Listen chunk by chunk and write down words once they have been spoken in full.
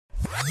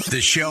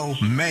The show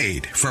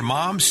made for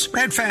moms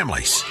and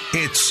families.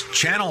 It's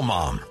Channel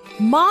Mom.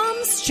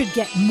 Moms should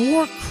get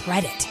more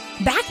credit.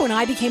 Back when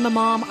I became a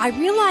mom, I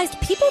realized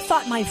people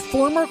thought my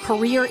former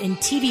career in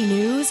TV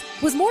news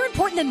was more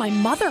important than my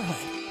motherhood.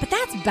 But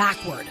that's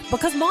backward,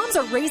 because moms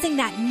are raising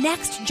that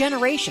next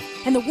generation,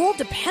 and the world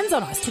depends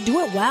on us to do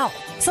it well.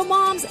 So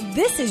moms,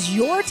 this is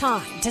your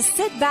time to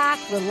sit back,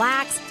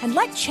 relax, and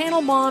let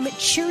Channel Mom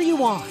cheer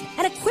you on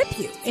and equip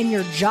you in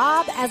your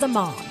job as a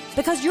mom,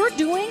 because you're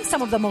doing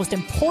some of the most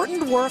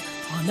important work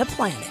on the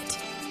planet.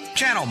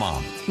 Channel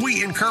Mom.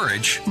 We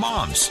encourage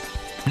moms.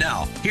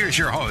 Now, here's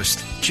your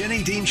host,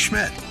 Jenny Dean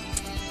Schmidt.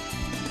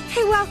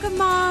 Hey, welcome,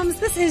 moms.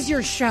 This is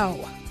your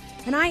show,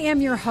 and I am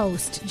your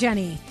host,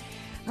 Jenny.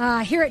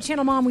 Here at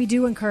Channel Mom, we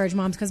do encourage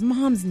moms because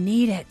moms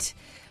need it.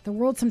 The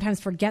world sometimes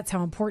forgets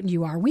how important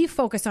you are. We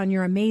focus on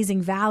your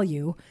amazing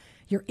value,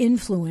 your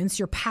influence,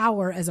 your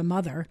power as a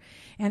mother.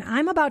 And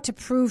I'm about to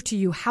prove to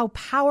you how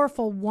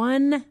powerful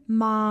one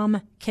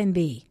mom can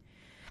be.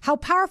 How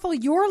powerful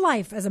your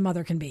life as a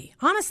mother can be.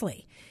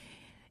 Honestly,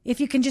 if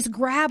you can just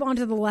grab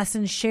onto the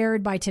lessons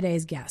shared by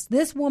today's guest.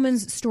 This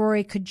woman's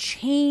story could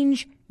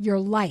change your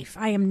life.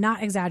 I am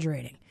not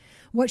exaggerating.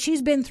 What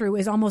she's been through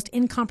is almost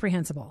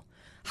incomprehensible.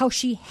 How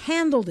she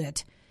handled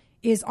it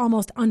is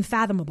almost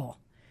unfathomable.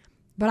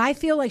 But I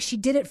feel like she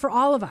did it for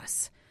all of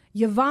us.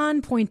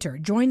 Yvonne Pointer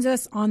joins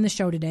us on the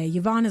show today.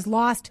 Yvonne has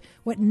lost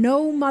what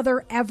no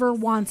mother ever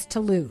wants to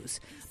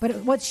lose. But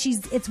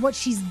it's what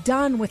she's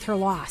done with her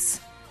loss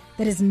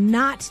that is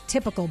not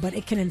typical, but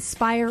it can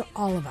inspire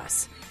all of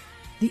us.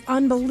 The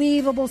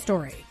unbelievable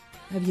story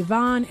of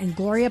Yvonne and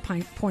Gloria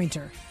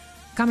Pointer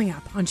coming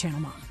up on Channel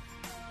Mom.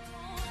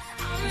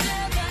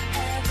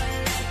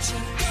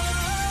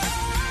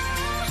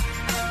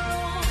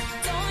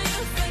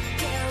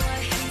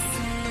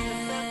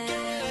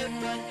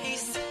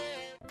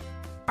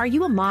 Are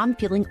you a mom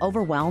feeling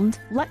overwhelmed?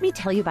 Let me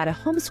tell you about a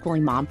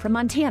homeschooling mom from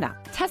Montana.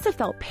 Tessa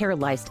felt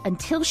paralyzed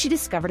until she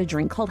discovered a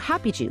drink called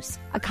Happy Juice,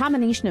 a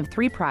combination of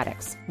 3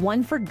 products,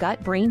 one for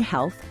gut-brain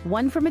health,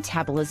 one for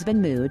metabolism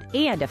and mood,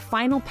 and a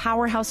final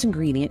powerhouse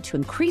ingredient to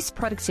increase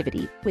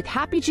productivity. With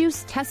Happy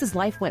Juice, Tessa's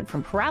life went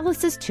from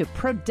paralysis to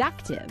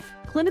productive.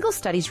 Clinical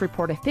studies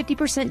report a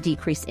 50%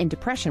 decrease in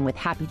depression with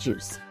Happy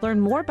Juice. Learn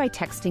more by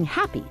texting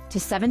HAPPY to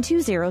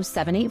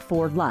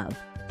 720-784-LOVE.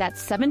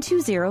 That's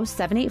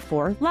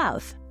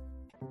 720-784-LOVE.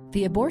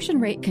 The abortion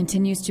rate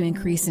continues to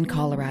increase in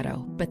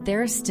Colorado, but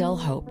there is still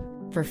hope.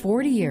 For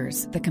 40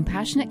 years, the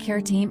Compassionate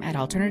Care Team at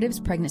Alternatives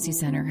Pregnancy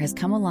Center has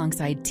come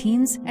alongside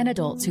teens and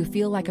adults who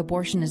feel like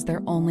abortion is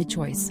their only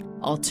choice.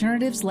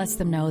 Alternatives lets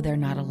them know they're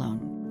not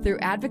alone. Through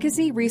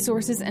advocacy,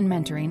 resources, and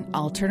mentoring,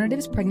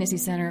 Alternatives Pregnancy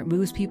Center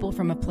moves people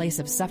from a place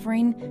of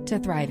suffering to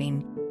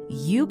thriving.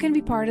 You can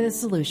be part of the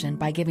solution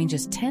by giving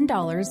just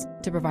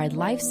 $10 to provide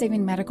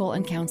life-saving medical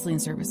and counseling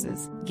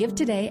services. Give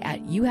today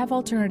at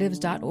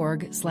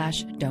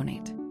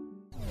youhavealternatives.org/donate.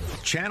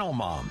 Channel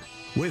Mom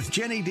with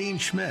Jenny Dean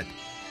Schmidt.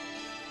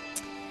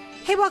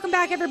 Hey, welcome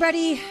back,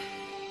 everybody.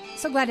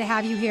 So glad to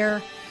have you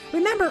here.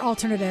 Remember,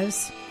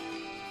 Alternatives,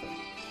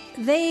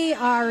 they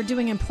are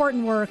doing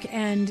important work,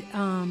 and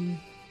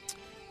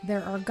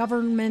there are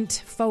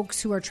government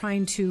folks who are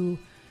trying to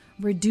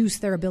reduce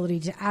their ability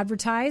to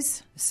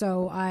advertise.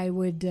 So I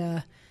would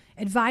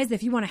advise that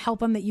if you want to help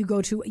them, that you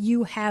go to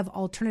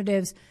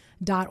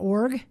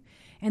youhavealternatives.org.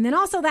 And then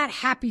also that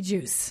Happy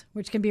Juice,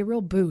 which can be a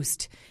real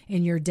boost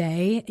in your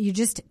day. You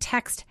just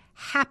text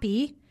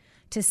HAPPY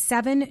to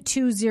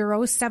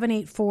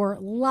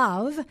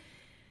 720-784-LOVE.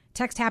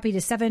 Text HAPPY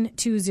to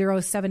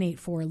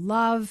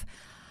 720-784-LOVE.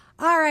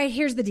 All right,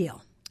 here's the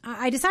deal.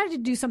 I decided to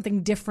do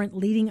something different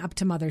leading up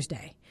to Mother's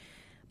Day,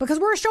 because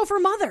we're a show for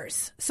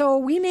mothers, so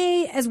we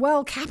may as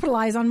well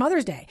capitalize on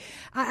Mother's Day.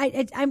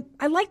 I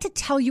like to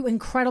tell you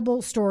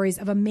incredible stories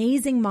of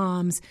amazing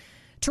moms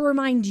to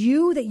remind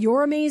you that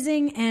you're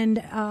amazing,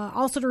 and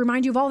also to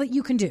remind you of all that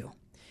you can do.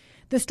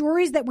 The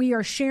stories that we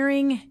are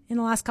sharing in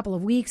the last couple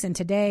of weeks and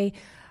today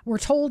were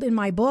told in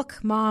my book,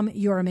 Mom,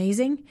 You're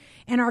Amazing.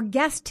 And our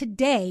guest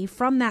today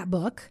from that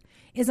book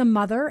is a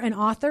mother, an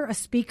author, a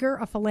speaker,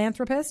 a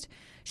philanthropist.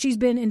 She's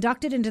been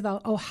inducted into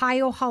the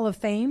Ohio Hall of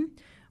Fame,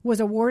 was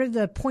awarded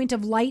the Point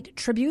of Light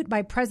tribute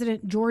by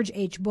President George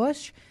H.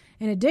 Bush,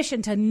 in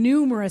addition to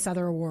numerous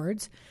other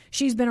awards.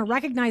 She's been a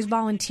recognized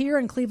volunteer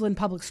in Cleveland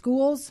Public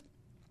Schools,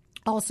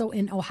 also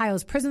in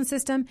Ohio's prison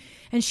system,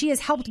 and she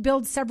has helped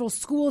build several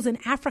schools in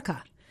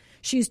Africa.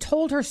 She's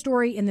told her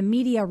story in the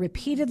media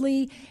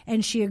repeatedly,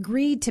 and she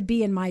agreed to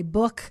be in my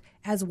book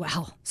as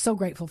well. So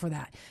grateful for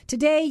that.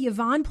 Today,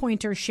 Yvonne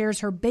Pointer shares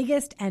her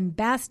biggest and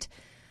best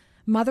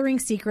mothering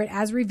secret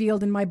as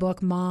revealed in my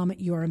book, Mom,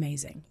 You're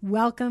Amazing.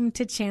 Welcome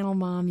to Channel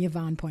Mom,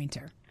 Yvonne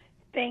Pointer.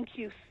 Thank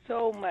you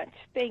so much.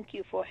 Thank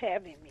you for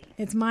having me.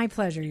 It's my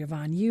pleasure,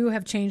 Yvonne. You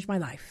have changed my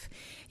life.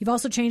 You've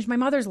also changed my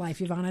mother's life,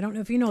 Yvonne. I don't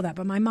know if you know that,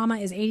 but my mama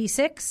is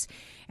 86,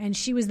 and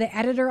she was the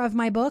editor of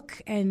my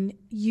book, and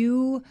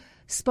you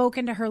spoke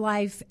into her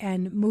life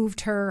and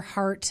moved her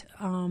heart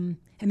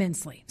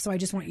immensely. So I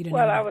just want you to know.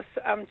 Well,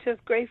 I'm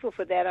just grateful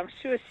for that. I'm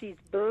sure she's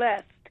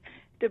blessed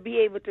to be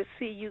able to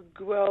see you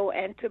grow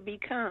and to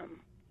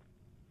become.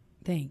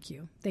 Thank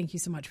you. Thank you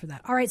so much for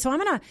that. All right, so I'm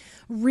going to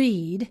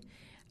read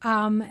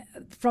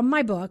from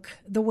my book,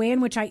 the way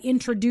in which I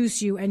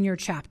introduce you and your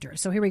chapter.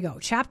 So here we go.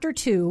 Chapter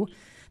 2,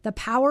 The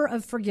Power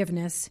of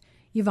Forgiveness,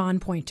 Yvonne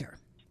Pointer.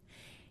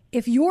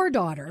 If your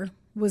daughter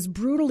was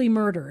brutally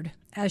murdered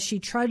as she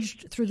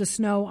trudged through the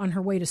snow on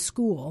her way to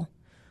school,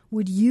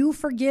 would you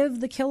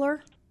forgive the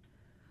killer?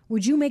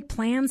 Would you make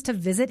plans to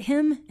visit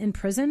him in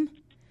prison?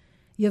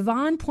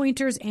 Yvonne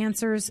Pointer's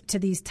answers to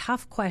these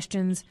tough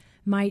questions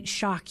might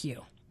shock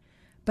you,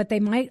 but they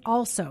might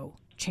also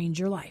change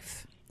your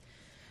life.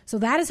 So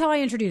that is how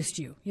I introduced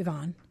you,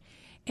 Yvonne.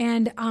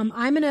 And I'm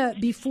going to,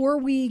 before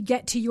we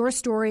get to your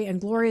story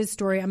and Gloria's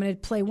story, I'm going to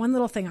play one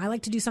little thing. I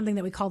like to do something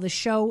that we call the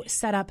show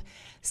setup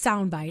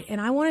soundbite.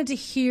 And I wanted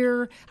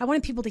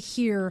people to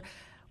hear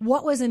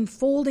what was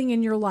unfolding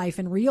in your life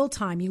in real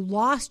time. You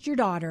lost your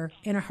daughter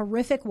in a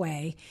horrific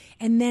way,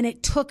 and then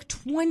it took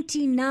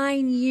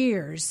 29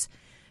 years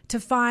to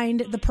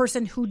find the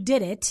person who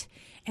did it.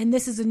 And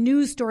this is a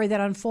news story that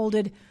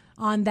unfolded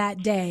on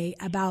that day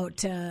about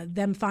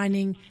them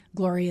finding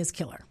Gloria's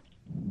killer.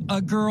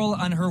 A girl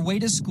on her way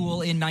to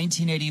school in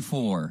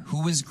 1984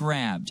 who was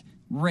grabbed,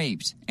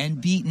 raped, and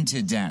beaten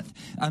to death.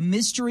 A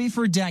mystery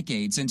for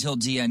decades until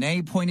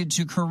DNA pointed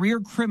to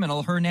career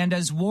criminal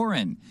Hernandez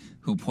Warren,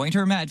 who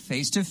Pointer met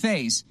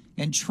face-to-face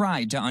and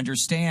tried to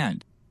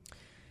understand.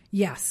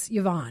 Yes,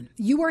 Yvonne,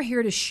 you are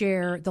here to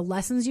share the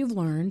lessons you've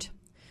learned,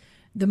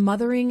 the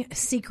mothering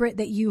secret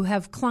that you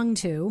have clung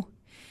to,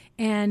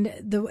 and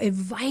the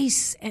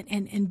advice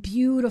and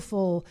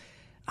beautiful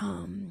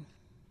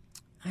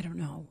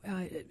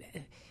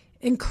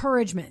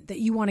encouragement that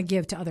you want to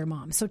give to other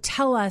moms. So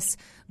tell us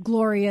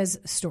Gloria's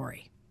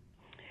story.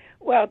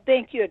 Well,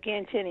 thank you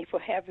again, Jenny, for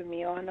having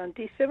me on. On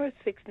December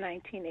 6,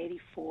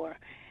 1984,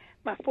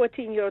 my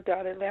 14-year-old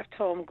daughter left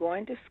home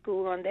going to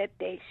school. On that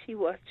day, she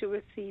was to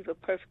receive a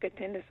Perfect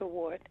Attendance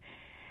Award.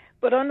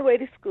 But on the way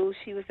to school,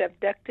 she was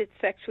abducted,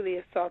 sexually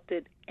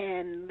assaulted,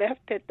 and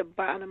left at the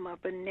bottom of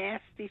a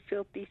nasty,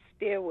 filthy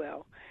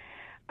stairwell,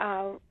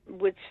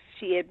 which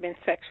she had been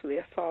sexually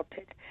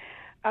assaulted.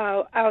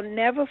 I'll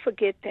never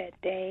forget that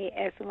day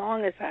as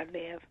long as I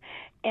live.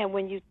 And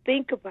when you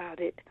think about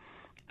it,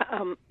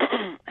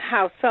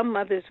 how some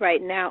mothers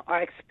right now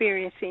are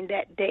experiencing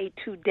that day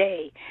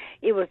today.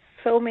 It was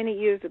so many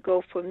years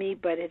ago for me,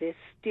 but it is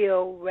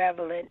still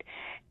relevant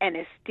and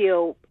it's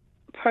still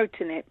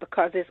pertinent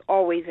because it's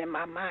always in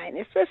my mind,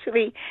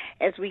 especially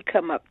as we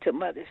come up to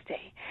Mother's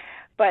Day.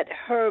 But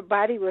her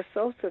body was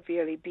so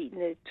severely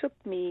beaten, it took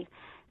me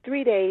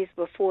 3 days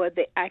before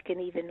I can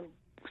even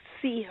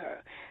see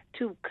her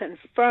to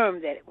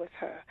confirm that it was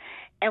her.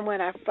 And when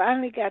I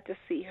finally got to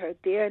see her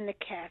there in the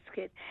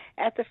casket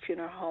at the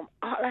funeral home,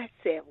 all I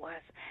said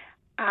was,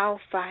 I'll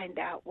find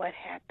out what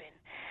happened.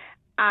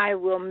 I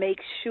will make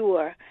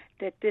sure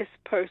that this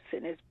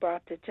person is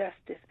brought to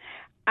justice.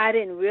 I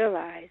didn't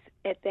realize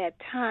at that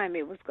time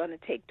it was going to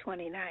take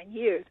 29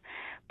 years,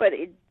 but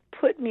it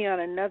put me on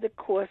another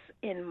course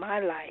in my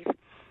life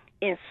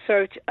in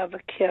search of a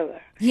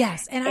killer.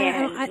 Yes, and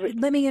I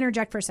let me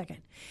interject for a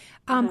second.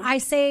 I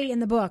say in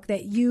the book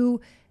that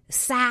you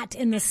sat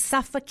in the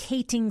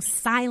suffocating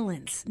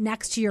silence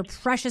next to your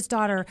precious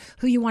daughter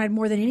who you wanted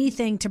more than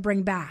anything to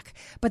bring back.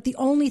 But the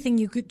only thing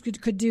you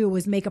could do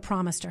was make a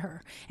promise to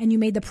her. And you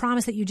made the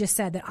promise that you just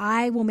said, that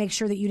I will make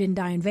sure that you didn't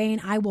die in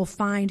vain. I will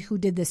find who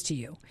did this to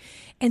you.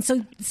 And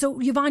so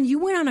Yvonne, you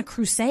went on a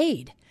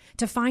crusade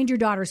to find your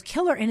daughter's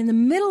killer. And in the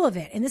middle of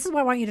it, and this is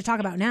what I want you to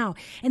talk about now,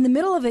 in the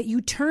middle of it, you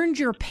turned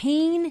your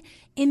pain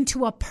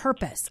into a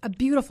purpose, a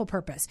beautiful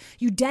purpose.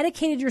 You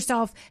dedicated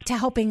yourself to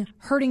helping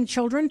hurting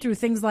children through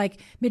things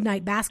like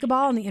midnight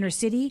basketball in the inner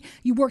city.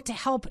 You worked to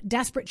help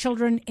desperate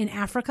children in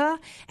Africa,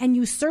 and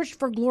you searched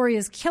for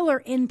Gloria's killer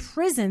in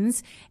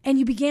prisons, and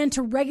you began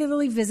to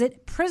regularly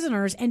visit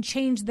prisoners and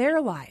change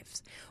their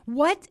lives.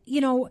 What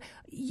was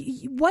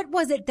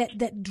it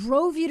that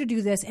drove you to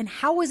do this, and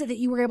how was it that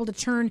you were able to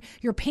turn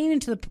your pain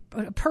into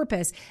the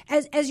purpose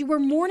as you were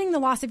mourning the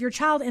loss of your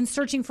child and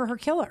searching for her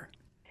killer?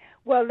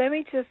 Well, let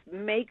me just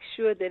make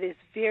sure that it's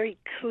very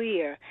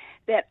clear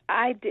that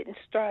I didn't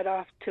start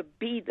off to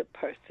be the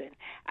person.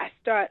 I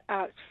started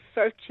out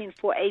searching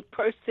for a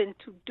person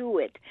to do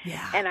it.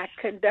 Yeah. And I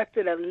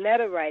conducted a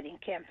letter writing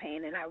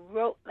campaign, and I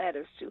wrote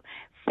letters to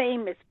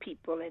famous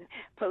people and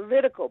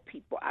political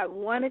people. I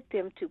wanted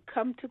them to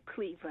come to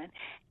Cleveland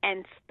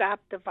and stop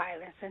the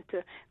violence and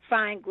to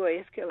find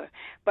Gloria's killer.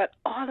 But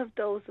all of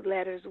those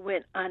letters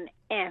went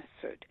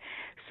unanswered.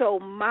 So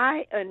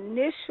my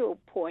initial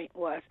point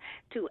was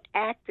to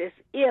act as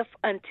if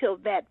until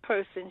that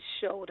person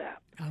showed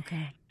up.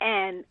 Okay.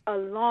 And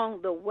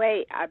along the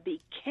way, I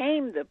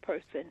became the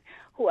person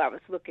who I was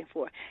looking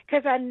for,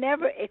 because I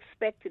never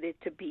expected it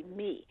to be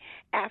me.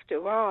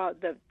 After all,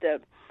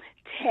 the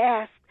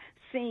task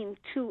seemed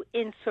too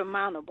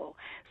insurmountable.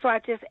 So I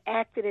just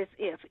acted as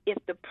if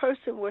the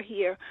person were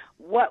here,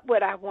 what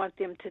would I want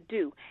them to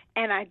do?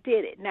 And I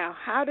did it. Now,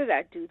 how did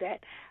I do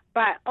that?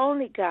 By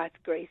only God's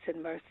grace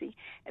and mercy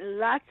and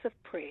lots of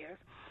prayers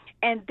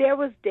And there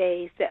was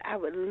days that I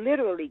would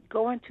literally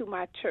go into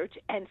my church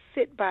and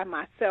sit by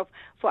myself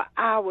for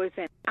hours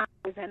and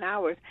hours and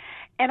hours.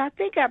 And I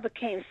think I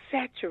became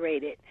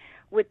saturated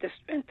with the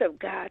strength of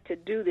God to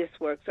do this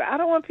work. So I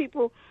don't want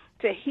people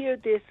to hear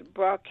this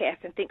broadcast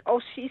and think,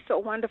 oh, she's so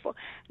wonderful.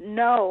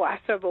 No, I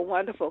serve a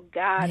wonderful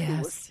God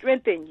who will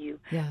strengthen you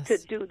to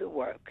do the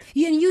work.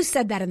 And you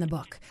said that in the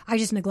book. I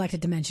just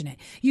neglected to mention it.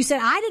 You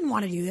said, I didn't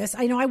want to do this.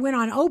 I went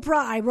on Oprah.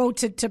 I wrote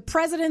to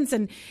presidents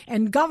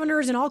and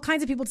governors and all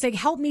kinds of people to say,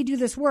 help me do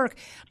this work.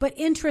 But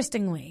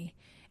interestingly,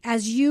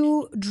 as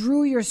you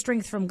drew your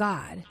strength from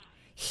God,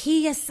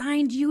 He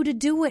assigned you to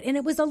do it. And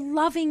it was a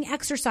loving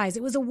exercise.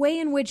 It was a way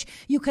in which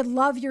you could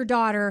love your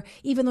daughter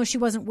even though she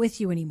wasn't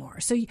with you anymore.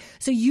 So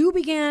you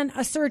began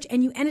a search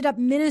and you ended up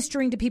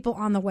ministering to people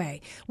on the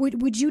way.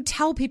 Would you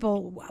tell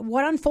people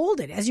what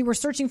unfolded as you were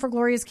searching for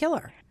Gloria's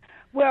killer?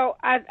 Well,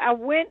 I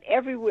went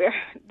everywhere.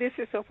 This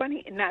is so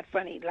funny. Not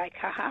funny, like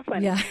ha-ha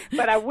funny. Yeah.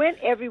 But I went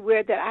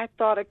everywhere that I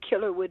thought a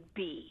killer would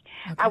be.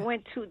 Okay. I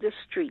went to the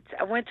streets.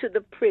 I went to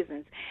the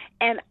prisons.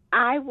 And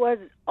I was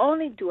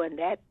only doing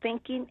that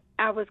thinking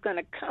I was going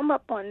to come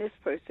up on this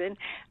person.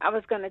 I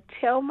was going to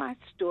tell my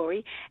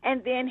story,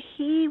 and then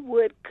he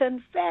would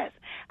confess.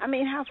 I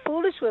mean, how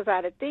foolish was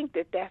I to think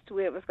that that's the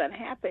way it was going to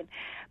happen?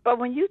 But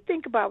when you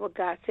think about what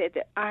God said,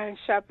 that iron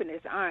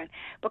sharpeneth iron,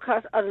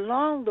 because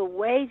along the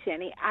way,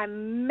 Jenny, I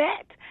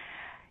met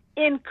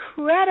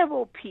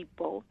incredible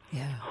people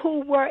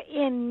who were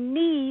in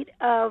need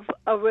of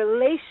a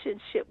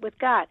relationship with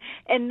God,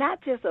 and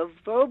not just a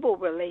verbal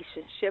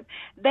relationship.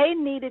 They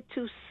needed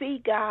to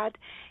see God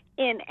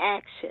in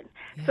action.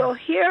 So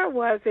here I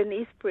was in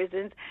these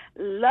prisons,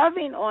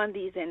 loving on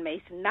these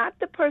inmates, not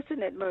the person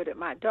that murdered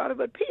my daughter,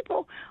 but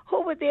people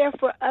who were there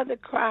for other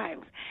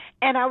crimes.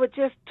 And I would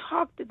just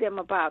talk to them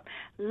about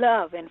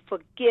love and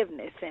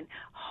forgiveness and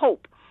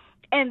hope.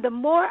 And the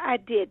more I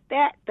did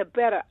that, the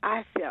better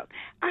I felt.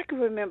 I can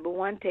remember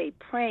one day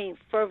praying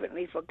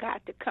fervently for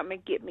God to come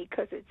and get me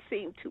because it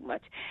seemed too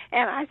much.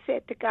 And I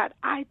said to God,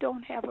 I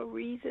don't have a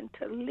reason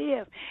to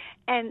live.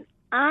 And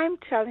I'm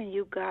telling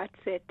you, God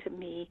said to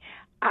me,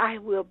 I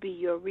will be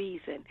your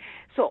reason.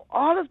 So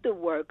all of the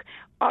work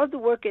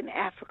in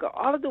Africa,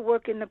 all of the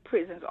work in the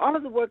prisons, all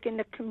of the work in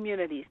the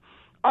communities,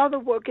 all the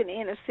work in the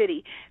inner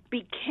city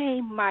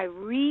became my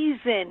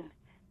reason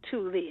to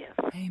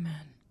live.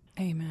 Amen.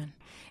 Amen.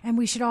 And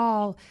we should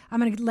all, I'm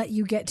going to let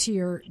you get to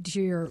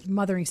your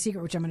mothering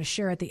secret, which I'm going to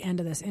share at the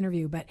end of this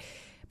interview, but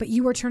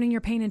you are turning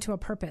your pain into a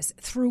purpose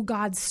through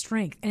God's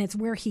strength, and it's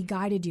where He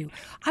guided you.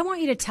 I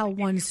want you to tell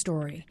one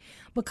story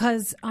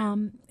because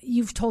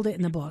you've told it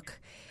in the book.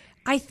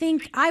 I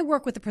think I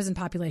work with the prison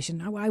population.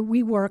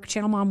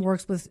 Channel Mom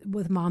works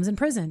with moms in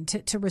prison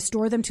to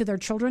restore them to their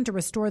children, to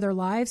restore their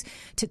lives,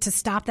 to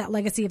stop that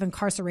legacy of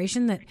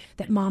incarceration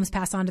that moms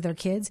pass on to their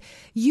kids.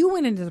 You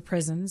went into the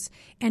prisons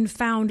and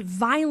found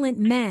violent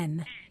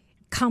men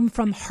come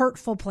from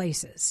hurtful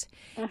places,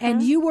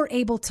 and you were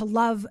able to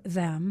love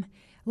them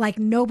like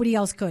nobody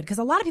else could, because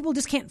a lot of people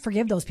just can't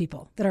forgive those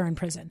people that are in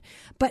prison.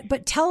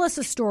 But tell us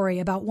a story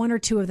about one or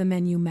two of the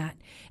men you met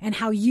and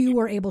how you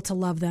were able to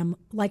love them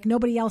like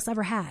nobody else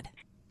ever had.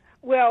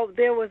 Well,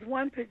 there was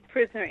one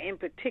prisoner in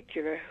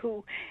particular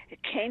who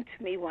came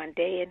to me one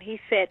day, and he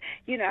said,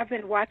 I've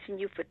been watching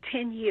you for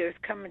 10 years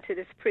come into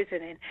this prison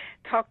and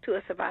talk to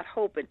us about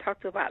hope and talk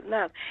to us about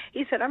love.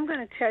 He said, I'm going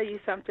to tell you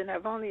something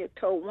I've only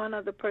told one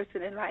other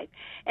person in life.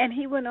 And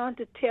he went on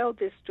to tell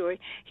this story.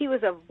 He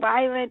was a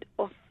violent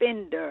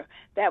offender.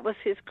 That was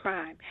his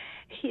crime.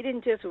 He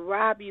didn't just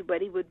rob you,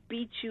 but he would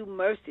beat you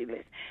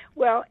merciless.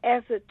 Well,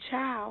 as a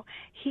child,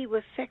 he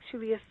was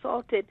sexually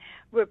assaulted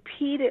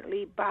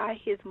repeatedly by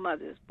his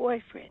mother's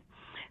boyfriend.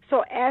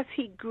 So as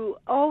he grew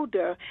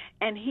older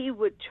and he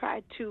would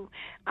try to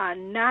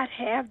not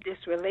have this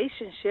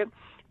relationship,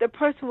 the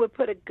person would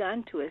put a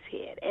gun to his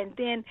head. And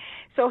then,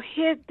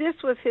 this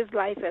was his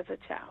life as a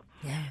child.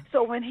 Yeah.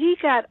 So when he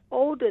got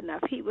old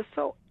enough, he was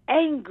so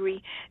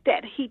angry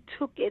that he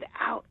took it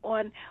out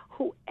on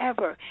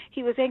whoever.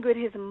 He was angry at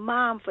his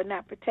mom for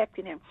not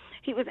protecting him.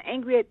 He was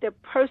angry at the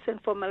person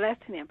for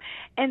molesting him.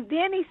 And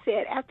then he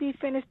said, after he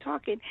finished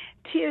talking,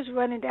 tears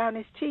running down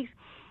his cheeks,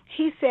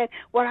 he said,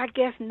 well, I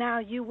guess now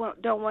you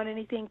don't want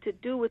anything to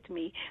do with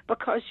me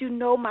because you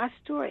know my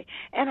story.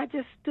 And I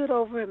just stood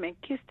over him and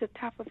kissed the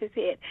top of his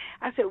head.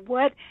 I said,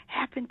 what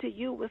happened to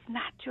you was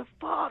not your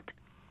fault.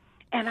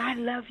 And I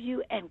love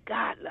you and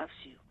God loves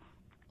you.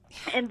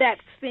 And that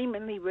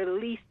seemingly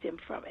released him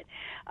from it.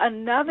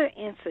 Another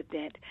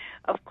incident,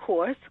 of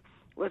course,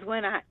 was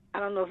when I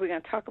don't know if we're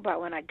going to talk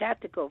about when I got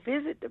to go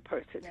visit the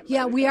person.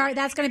 Yeah, we are.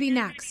 That's going to be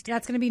next.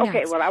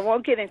 Okay, well, I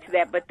won't get into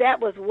that, but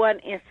that was one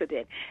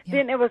incident. Yeah.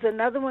 Then there was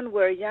another one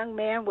where a young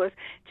man was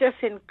just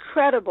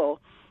incredible,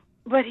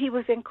 but he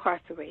was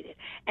incarcerated.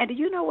 And do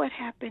you know what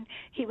happened?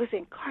 He was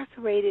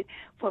incarcerated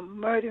for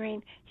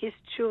murdering his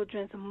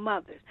children's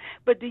mothers.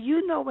 But do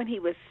you know when he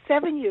was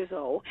 7 years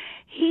old,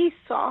 he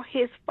saw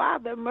his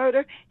father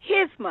murder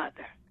his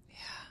mother?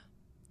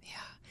 Yeah.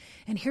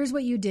 And here's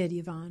what you did,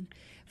 Yvonne.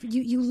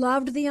 You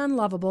loved the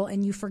unlovable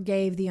and you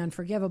forgave the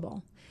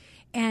unforgivable.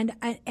 And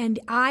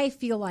I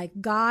feel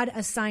like God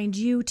assigned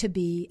you to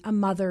be a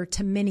mother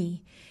to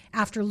many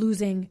after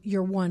losing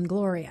your one,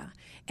 Gloria.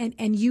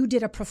 And you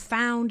did a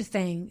profound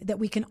thing that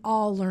we can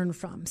all learn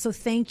from. So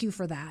thank you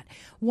for that.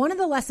 One of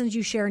the lessons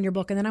you share in your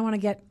book, and then I want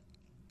to get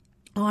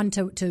on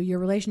to your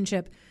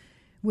relationship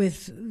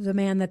with the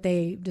man that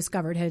they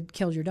discovered had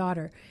killed your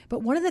daughter.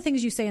 But one of the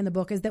things you say in the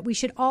book is that we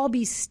should all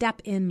be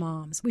step-in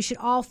moms. We should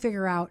all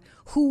figure out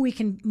who we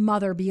can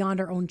mother beyond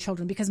our own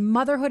children, because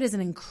motherhood is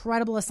an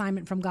incredible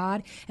assignment from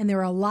God, and there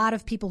are a lot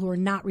of people who are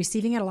not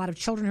receiving it, a lot of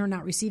children who are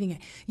not receiving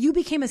it. You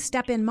became a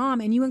step-in mom,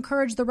 and you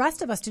encourage the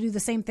rest of us to do the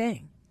same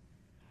thing.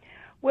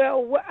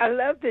 Well, I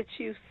love that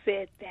you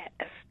said that,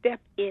 a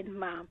step-in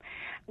mom.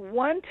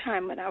 One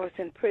time when I was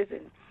in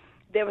prison,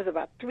 there was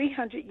about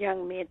 300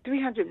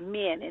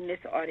 men in this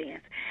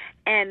audience.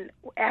 And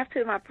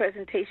after my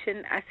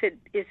presentation, I said,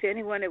 is there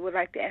anyone that would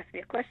like to ask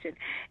me a question?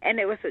 And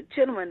there was a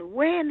gentleman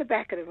way in the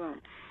back of the room.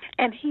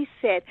 And he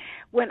said,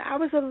 when I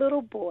was a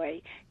little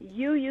boy,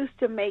 you used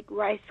to make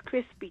Rice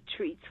Krispie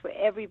treats for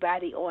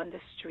everybody on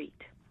the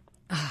street.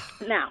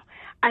 Now,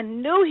 I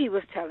knew he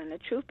was telling the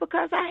truth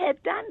because I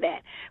had done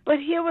that. But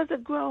here was a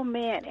grown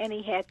man, and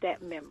he had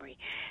that memory.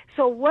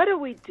 So what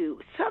do?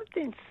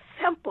 Something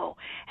simple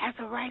as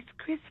a Rice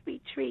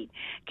Krispie treat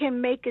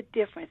can make a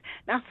difference.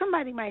 Now,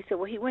 somebody might say,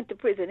 well, he went to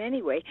prison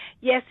anyway.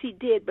 Yes, he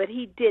did, but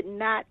he did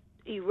not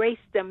erase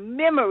the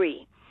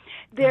memory.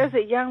 There's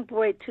a young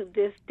boy to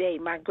this day.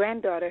 My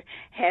granddaughter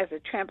has a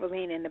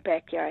trampoline in the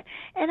backyard,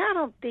 and I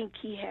don't think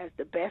he has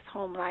the best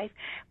home life,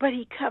 but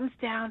he comes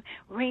down,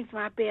 rings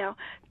my bell.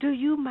 Do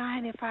you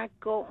mind if I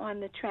go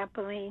on the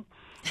trampoline?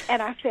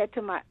 And I said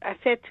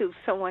to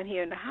someone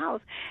here in the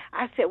house,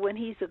 I said, when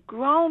he's a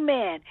grown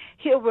man,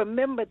 he'll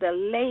remember the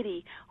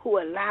lady who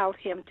allowed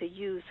him to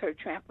use her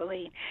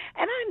trampoline.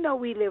 And I know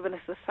we live in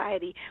a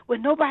society where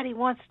nobody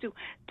wants to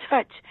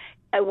touch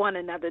one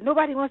another.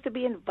 Nobody wants to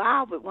be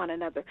involved with one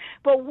another.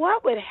 But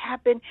what would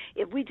happen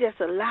if we just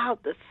allowed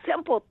the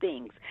simple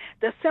things,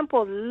 the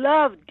simple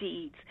love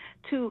deeds,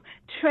 to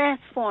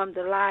transform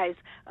the lives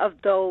of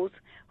those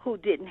who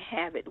didn't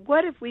have it?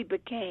 What if we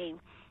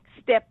became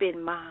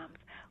step-in moms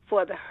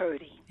for the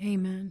hurting?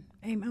 Amen.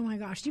 Amen. Oh my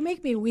gosh, you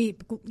make me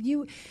weep.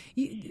 You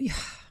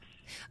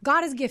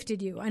God has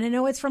gifted you, and I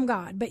know it's from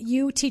God, but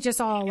you teach us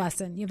all a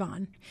lesson,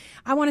 Yvonne.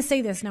 I want to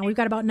say this now. We've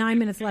got about 9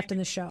 minutes left in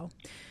the show.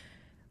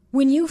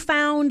 When you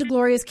found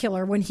Gloria's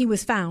killer, when he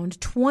was found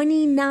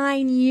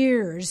 29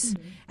 years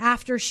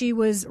after she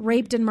was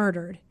raped and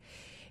murdered,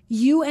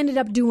 you ended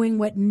up doing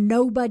what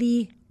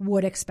nobody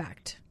would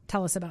expect.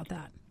 Tell us about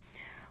that.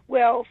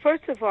 Well,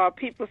 first of all,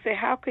 people say,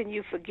 how can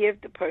you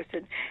forgive the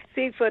person?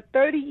 See, for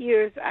 30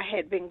 years, I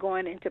had been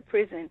going into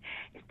prisons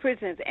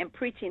and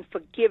preaching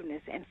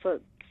forgiveness and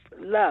for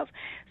love.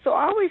 So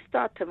I always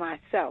thought to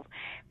myself,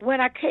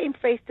 when I came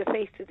face to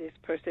face to this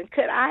person,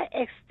 could I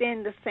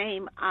extend the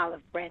same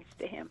olive branch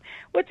to him,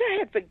 which I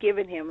had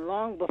forgiven him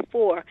long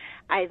before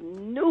I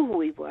knew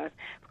who he was,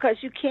 because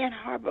you can't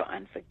harbor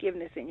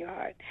unforgiveness in your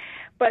heart.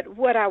 But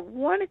what I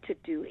wanted to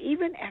do,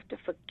 even after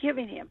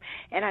forgiving him,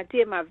 and I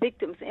did my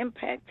victim's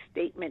impact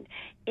statement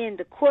in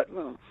the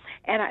courtroom,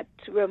 and I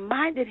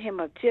reminded him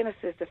of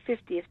Genesis, the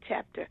 50th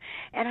chapter,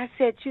 and I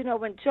said, you know,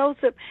 when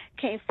Joseph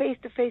came face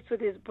to face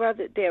with his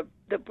brother,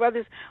 the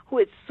brothers who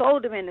had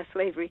sold him into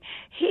slavery,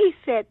 he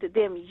said to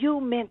them, you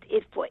meant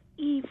it for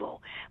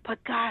evil,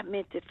 but God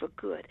meant it for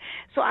good.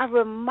 So I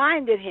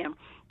reminded him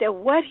that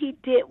what he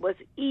did was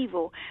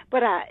evil,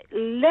 but I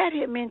led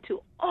him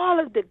into all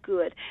of the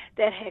good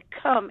that had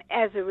come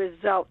as a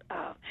result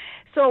of.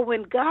 So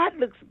when God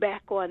looks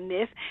back on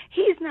this,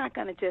 he's not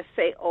going to just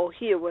say, oh,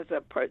 here was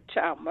a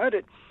child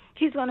murdered.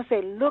 He's going to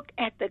say, look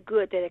at the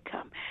good that had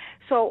come.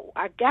 So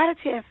I got a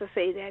chance to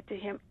say that to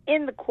him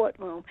in the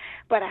courtroom,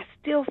 but I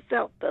still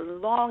felt the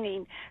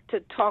longing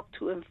to talk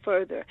to him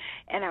further.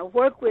 And I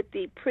work with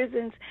the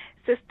prisons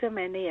system,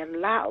 and they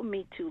allowed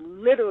me to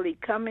literally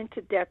come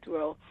into death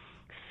row,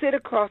 sit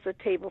across the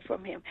table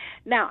from him.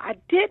 Now, I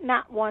did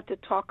not want to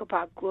talk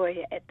about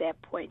Gloria at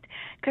that point,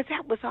 because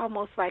that was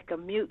almost like a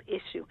mute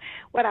issue.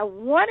 What I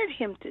wanted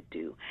him to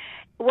do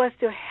was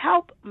to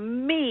help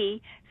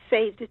me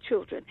save the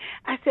children.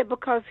 I said,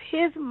 because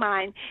his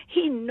mind,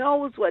 he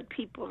knows what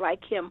people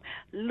like him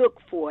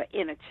look for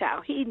in a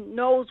child. He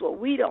knows what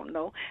we don't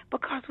know,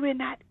 because we're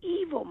not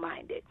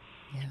evil-minded.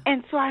 Yeah.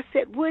 And so I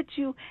said, would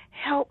you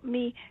help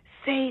me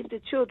save the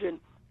children?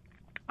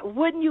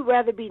 Wouldn't you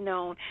rather be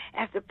known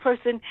as the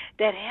person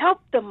that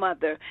helped the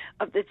mother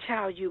of the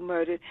child you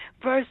murdered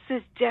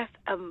versus just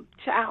a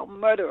child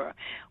murderer?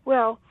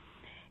 Well,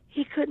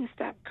 he couldn't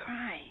stop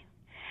crying.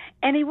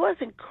 And he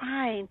wasn't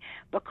crying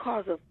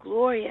because of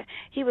Gloria.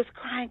 He was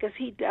crying because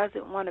he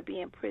doesn't want to be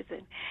in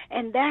prison.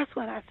 And that's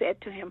when I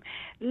said to him,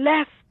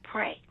 let's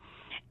pray.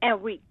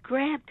 And we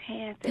grabbed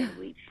hands and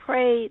we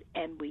prayed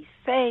and we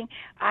sang.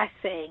 I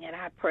sang and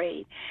I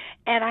prayed.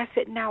 And I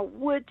said, now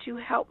would you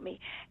help me?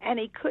 And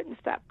he couldn't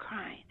stop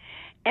crying.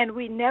 And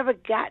we never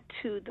got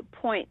to the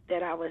point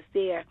that I was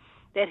there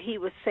that he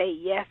would say,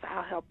 yes,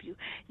 I'll help you.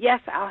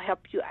 Yes, I'll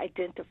help you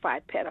identify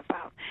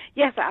pedophiles.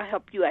 Yes, I'll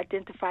help you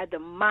identify the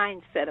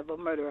mindset of a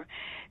murderer.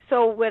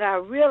 So when I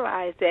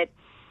realized that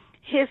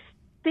his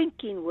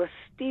thinking was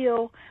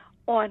still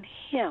on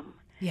him,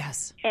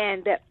 yes,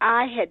 and that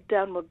I had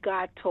done what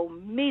God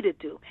told me to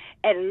do,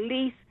 at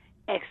least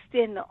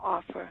extend the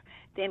offer,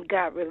 then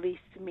God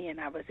released me and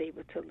I was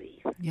able to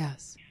leave.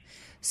 Yes.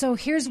 So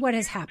here's what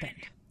has happened.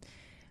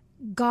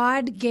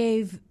 God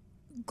gave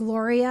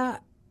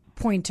Gloria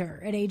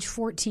Pointer at age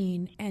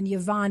 14 and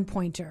Yvonne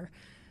Pointer,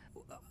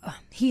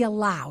 he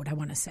allowed, I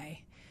want to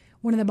say,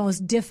 one of the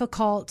most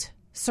difficult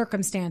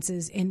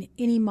circumstances in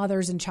any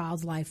mother's and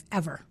child's life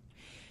ever.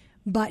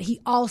 But he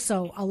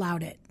also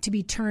allowed it to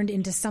be turned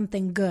into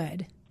something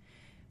good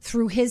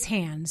through his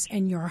hands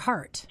and your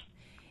heart.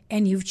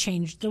 And you've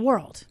changed the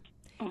world.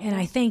 And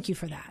I thank you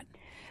for that.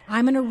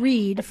 I'm going to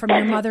read from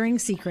your mothering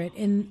secret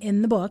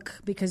in the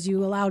book, because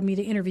you allowed me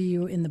to interview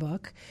you in the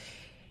book.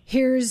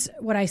 Here's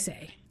what I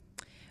say.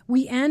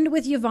 We end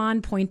with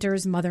Yvonne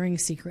Pointer's mothering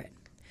secret.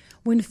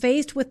 When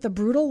faced with the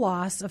brutal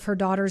loss of her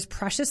daughter's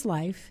precious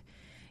life,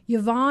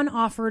 Yvonne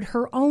offered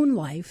her own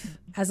life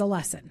as a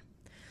lesson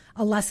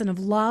of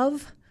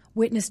love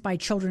witnessed by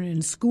children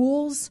in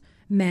schools,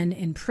 men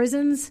in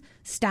prisons,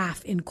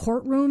 staff in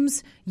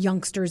courtrooms,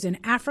 youngsters in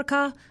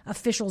Africa,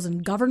 officials in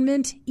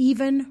government,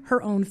 even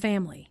her own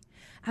family.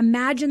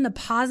 Imagine the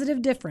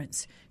positive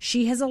difference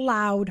she has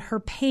allowed her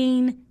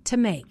pain to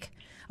make.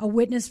 A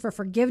witness for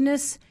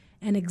forgiveness,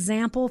 an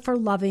example for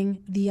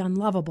loving the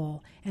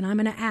unlovable, and I'm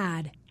going to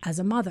add, as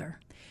a mother.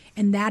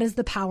 And that is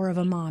the power of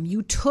a mom.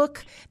 You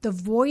took the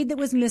void that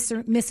was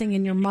missing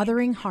in your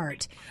mothering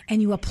heart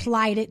and you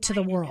applied it to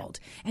the world.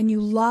 And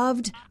you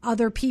loved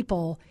other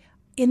people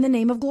in the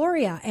name of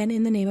Gloria and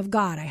in the name of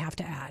God, I have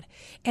to add.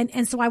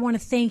 And so I want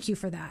to thank you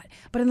for that.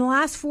 But in the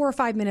last 4 or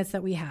 5 minutes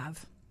that we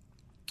have,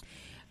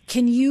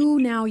 can you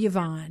now,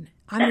 Yvonne,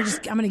 I'm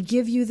going to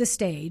give you the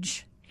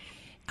stage.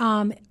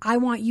 I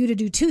want you to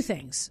do 2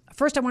 things.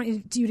 First, I want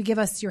you to give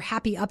us your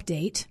happy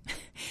update.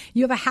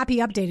 You have a happy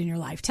update in your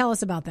life. Tell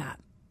us about that.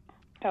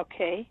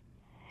 Okay.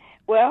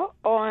 Well,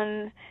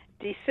 on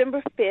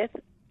December 5th,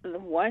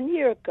 1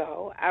 year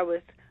ago, I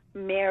was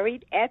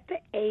married at the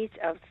age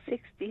of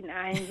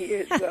 69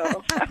 years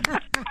old.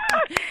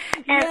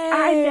 And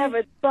I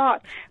never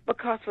thought,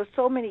 because for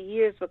so many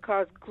years,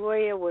 because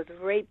Gloria was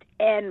raped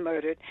and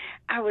murdered,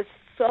 I was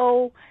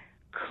so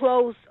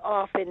closed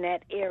off in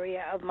that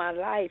area of my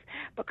life,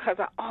 because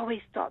I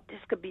always thought this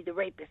could be the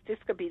rapist, this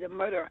could be the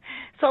murderer.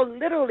 So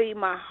literally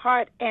my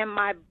heart and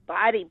my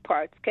body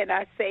parts, can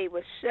I say,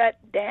 was shut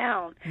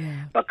down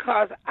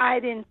because I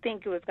didn't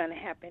think it was going to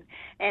happen.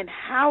 And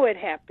how it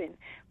happened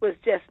was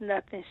just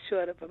nothing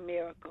short of a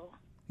miracle.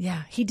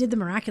 Yeah, he did the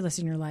miraculous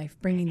in your life,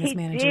 bringing this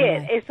man into your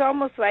life. It's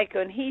almost like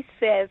when he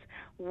says,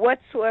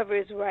 whatsoever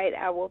is right,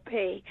 I will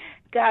pay.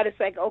 God is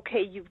like,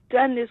 okay, you've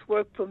done this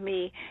work for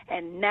me,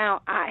 and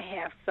now I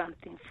have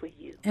something for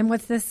you. And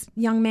what's this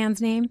young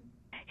man's name?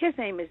 His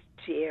name is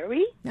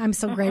Jerry. I'm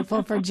so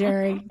grateful for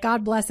Jerry.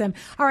 God bless him.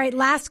 All right,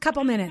 last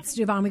couple minutes,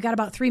 Yvonne. We've got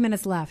about 3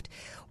 minutes left.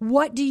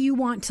 What do you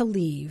want to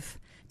leave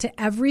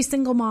to every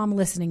single mom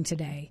listening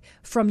today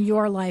from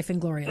your life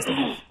and Gloria's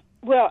life?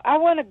 Well, I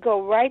want to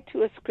go right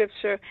to a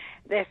scripture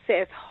that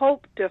says,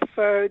 hope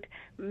deferred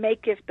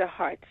maketh the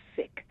heart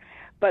sick.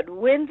 But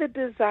when the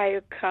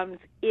desire comes,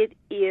 it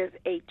is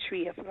a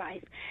tree of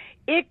life.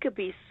 It could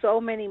be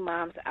so many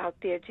moms out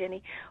there,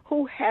 Jenny,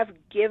 who have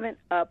given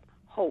up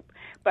hope.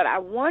 But I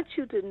want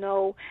you to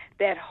know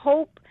that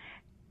hope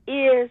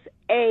is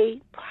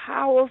a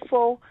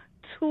powerful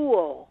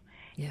tool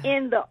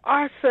in the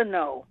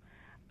arsenal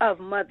of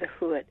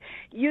motherhood.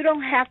 You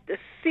don't have to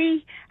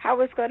see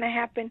how it's going to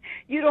happen.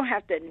 You don't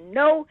have to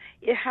know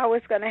how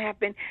it's going to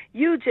happen.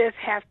 You just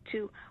have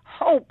to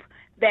hope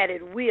that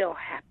it will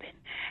happen.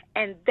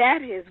 And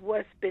that is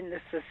what's been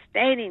the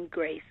sustaining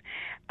grace.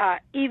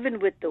 Even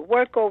with the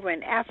work over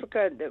in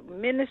Africa, the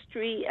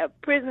ministry of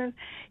prisons,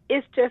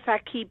 it's just I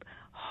keep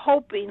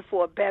hoping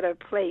for a better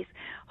place,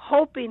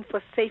 hoping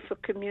for safer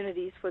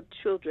communities for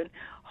children,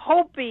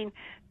 hoping.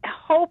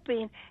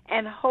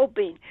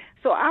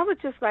 So I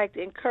would just like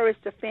to encourage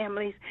the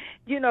families,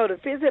 to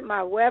visit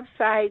my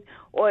website,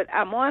 or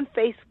I'm on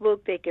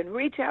Facebook. They can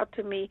reach out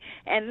to me,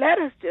 and let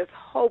us just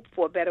hope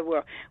for a better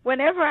world.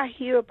 Whenever I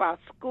hear about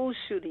school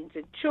shootings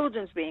and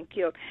children being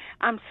killed,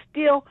 I'm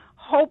still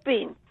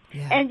hoping.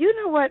 Yeah. And you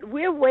know what?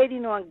 We're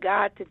waiting on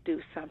God to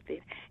do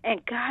something,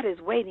 and God is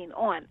waiting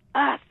on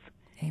us.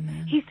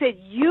 Amen. He said,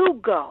 you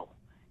go,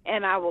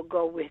 and I will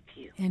go with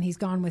you. And he's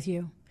gone with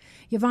you.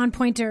 Yvonne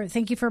Pointer,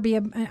 thank you for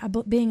being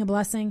a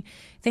blessing.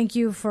 Thank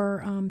you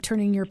for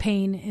turning your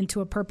pain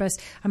into a purpose.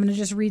 I'm going to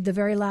just read the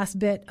very last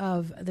bit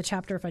of the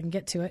chapter, if I can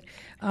get to it,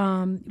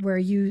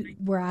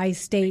 where I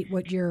state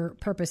what your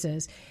purpose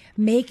is.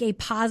 Make a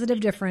positive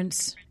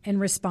difference in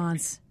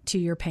response to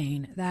your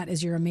pain. That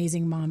is your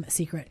amazing mom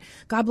secret.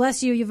 God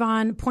bless you,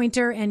 Yvonne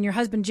Pointer, and your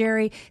husband,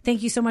 Jerry.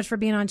 Thank you so much for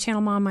being on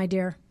Channel Mom, my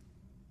dear.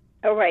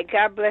 All right.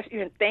 God bless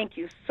you, and thank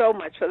you so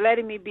much for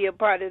letting me be a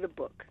part of the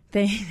book.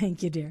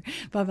 Thank you, dear.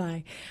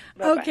 Bye-bye.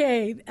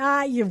 Okay.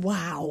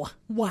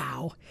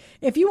 Wow.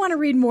 If you want to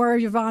read more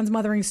of Yvonne's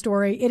mothering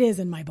story, it is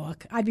in my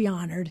book. I'd be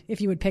honored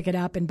if you would pick it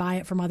up and buy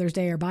it for Mother's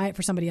Day or buy it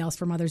for somebody else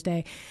for Mother's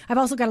Day. I've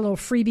also got a little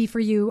freebie for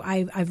you.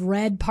 I've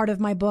read part of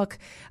my book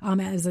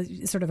as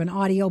a sort of an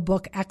audio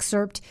book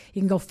excerpt.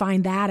 You can go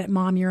find that at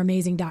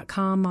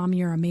momyou'reamazing.com,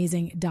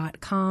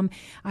 momyou'reamazing.com.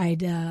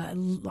 I'd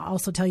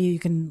also tell you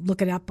can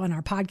look it up on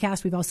our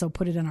podcast. We've also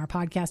put it on our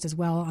podcast as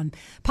well on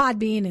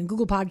Podbean and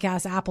Google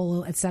Podcasts,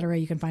 Apple, etc.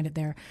 You can find it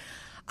there.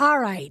 All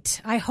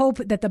right. I hope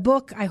that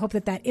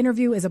that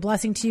interview is a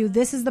blessing to you.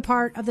 This is the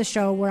part of the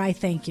show where I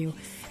thank you.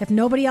 If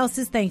nobody else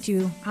has thanked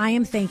you, I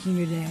am thanking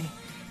you today.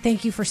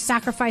 Thank you for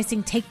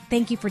sacrificing.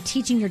 Thank you for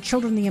teaching your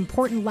children the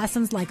important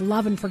lessons like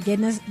love and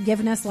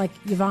forgiveness like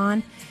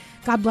Yvonne.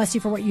 God bless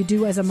you for what you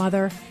do as a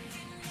mother.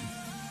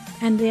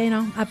 And,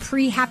 a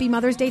pre-happy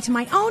Mother's Day to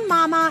my own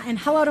mama, and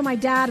hello to my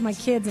dad and my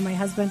kids and my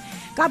husband.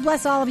 God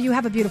bless all of you.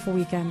 Have a beautiful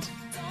weekend.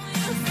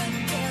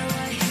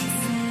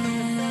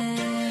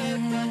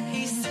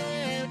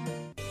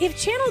 If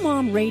Channel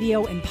Mom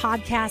radio and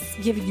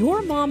podcasts give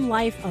your mom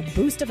life a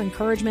boost of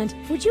encouragement,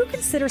 would you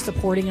consider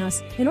supporting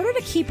us? In order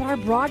to keep our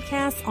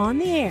broadcasts on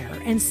the air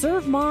and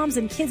serve moms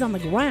and kids on the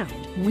ground,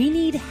 we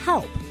need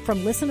help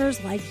from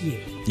listeners like you.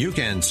 You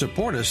can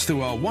support us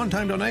through a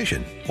one-time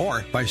donation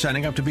or by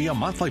signing up to be a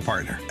monthly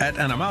partner at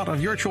an amount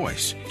of your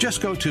choice.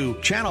 Just go to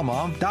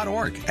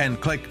channelmom.org and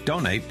click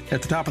Donate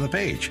at the top of the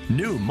page.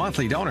 New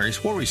monthly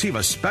donors will receive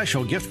a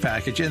special gift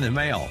package in the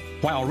mail.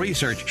 While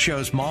research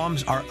shows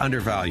moms are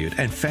undervalued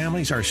and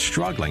families are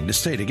struggling to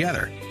stay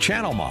together,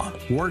 Channel Mom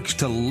works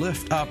to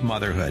lift up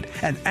motherhood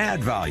and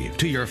add value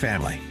to your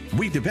family.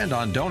 We depend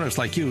on donors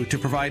like you to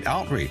provide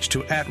outreach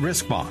to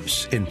at-risk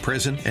moms in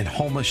prison and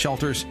homeless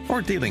shelters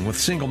or dealing with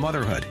single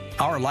motherhood.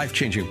 Our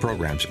life-changing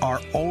programs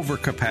are over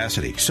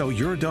capacity, so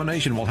your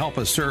donation will help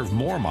us serve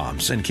more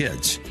moms and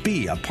kids.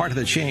 Be a part of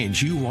the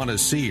change you want to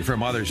see for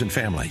mothers and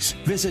families.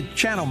 Visit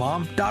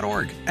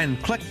channelmom.org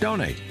and click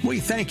Donate.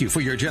 We thank you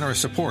for your generous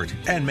support,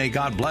 and may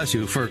God bless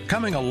you for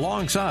coming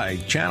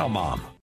alongside Channel Mom.